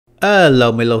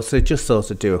Hello, my loves. I just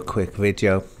thought I'd do a quick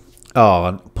video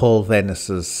on Paul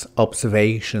Venis's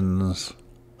observations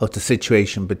of the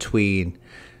situation between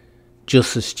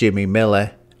Justice Jimmy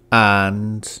Millar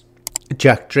and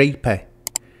Jack Draper,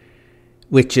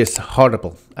 which is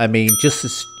horrible. I mean,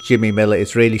 Justice Jimmy Millar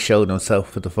is really showing himself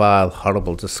for the vile,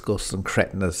 horrible, disgusting,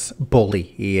 cretinous bully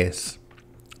he is.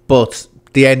 But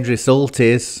the end result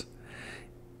is,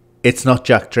 it's not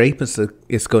Jack Draper that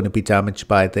is going to be damaged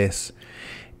by this.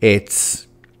 It's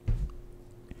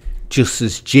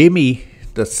Justice Jimmy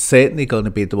that's certainly going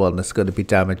to be the one that's going to be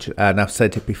damaged. And I've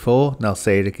said it before, and I'll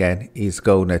say it again. He's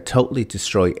going to totally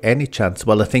destroy any chance.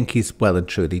 Well, I think he's well and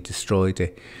truly destroyed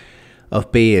it,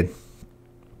 of being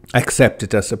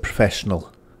accepted as a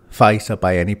professional fighter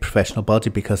by any professional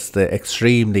body, because of the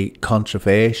extremely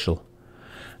controversial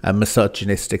and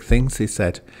misogynistic things he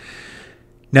said.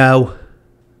 Now,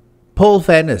 Paul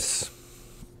Venis,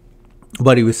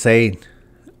 what he was saying,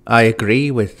 I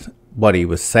agree with what he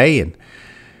was saying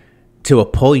to a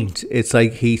point. It's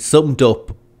like he summed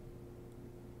up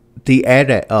the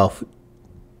era of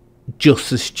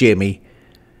Justice Jimmy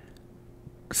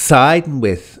siding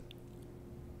with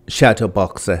shadow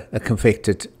boxer, a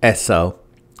convicted SO,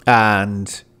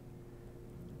 and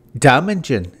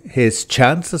damaging his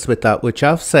chances with that, which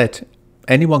I've said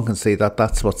anyone can see that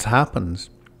that's what's happened.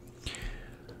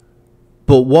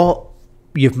 But what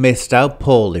you've missed out,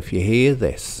 Paul, if you hear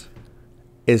this,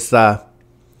 is that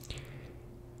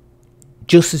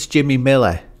Justice Jimmy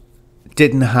Millar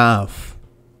didn't have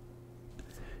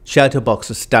shadow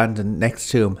boxers standing next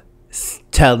to him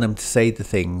telling him to say the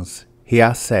things he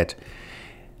has said.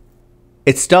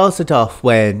 It started off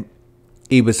when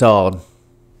he was on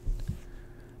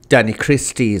Danny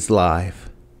Christie's live,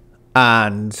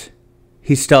 and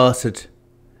he started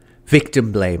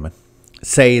victim blaming,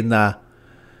 saying that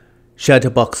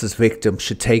Shadowbox's victim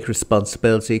should take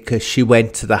responsibility because she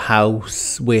went to the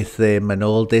house with him and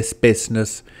all this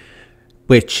business,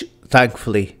 which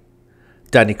thankfully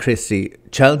Danny Christie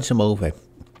challenged him over.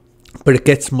 But it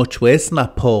gets much worse than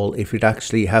that, Paul, if you'd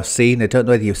actually have seen, I don't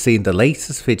know whether you've seen the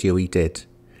latest video he did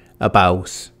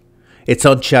about, it's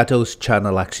on Shadow's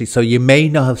channel actually, so you may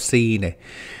not have seen it,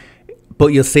 but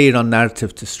you'll see it on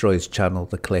Narrative Destroy's channel,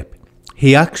 the clip.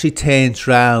 He actually turns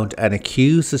round and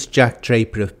accuses Jack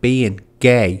Draper of being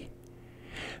gay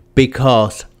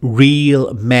because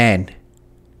real men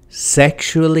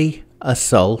sexually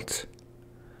assault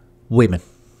women.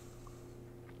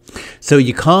 So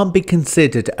you can't be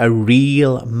considered a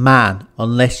real man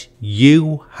unless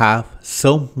you have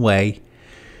some way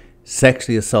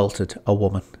sexually assaulted a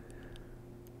woman.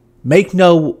 Make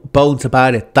no bones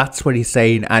about it, that's what he's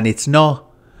saying, and it's not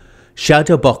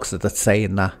Shadow Boxer that's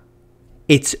saying that.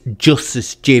 It's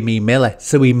Justice Jimmy Millar.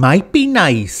 So he might be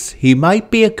nice. He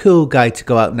might be a cool guy to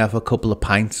go out and have a couple of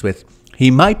pints with. He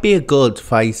might be a good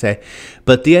fighter.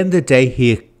 But at the end of the day,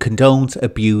 he condones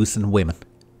abusing women.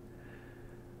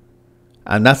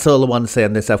 And that's all I want to say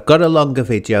on this. I've got a longer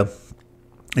video.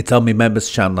 It's on my members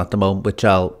channel at the moment, which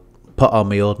I'll put on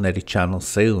my ordinary channel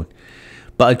soon.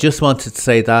 But I just wanted to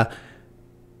say that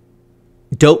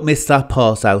don't miss that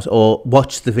part out, or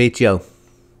watch the video,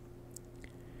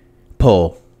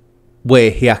 Paul, where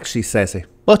he actually says it.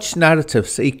 Watch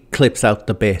Narratives, he clips out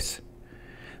the bit.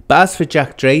 But as for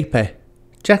Jack Draper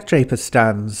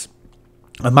stands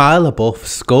a mile above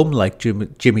scum like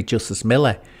Jimmy Justice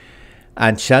Millar.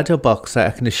 And Shadow Boxer,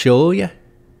 I can assure you,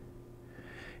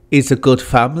 he's a good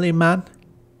family man.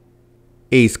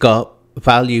 He's got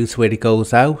values where he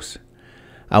goes out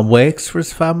and works for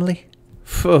his family.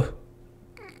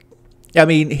 I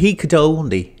mean, he could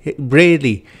only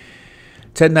really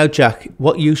tell now, Jack,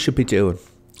 what you should be doing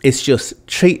is just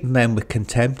treating them with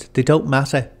contempt. They don't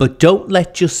matter. But don't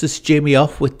let Justice Jimmy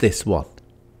off with this one.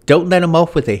 Don't let him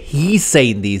off with it. He's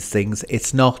saying these things.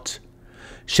 It's not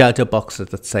Shadow Boxer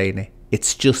that's saying it.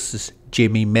 It's Justice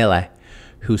Jimmy Millar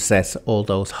who says all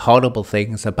those horrible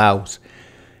things about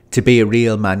to be a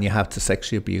real man you have to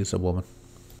sexually abuse a woman.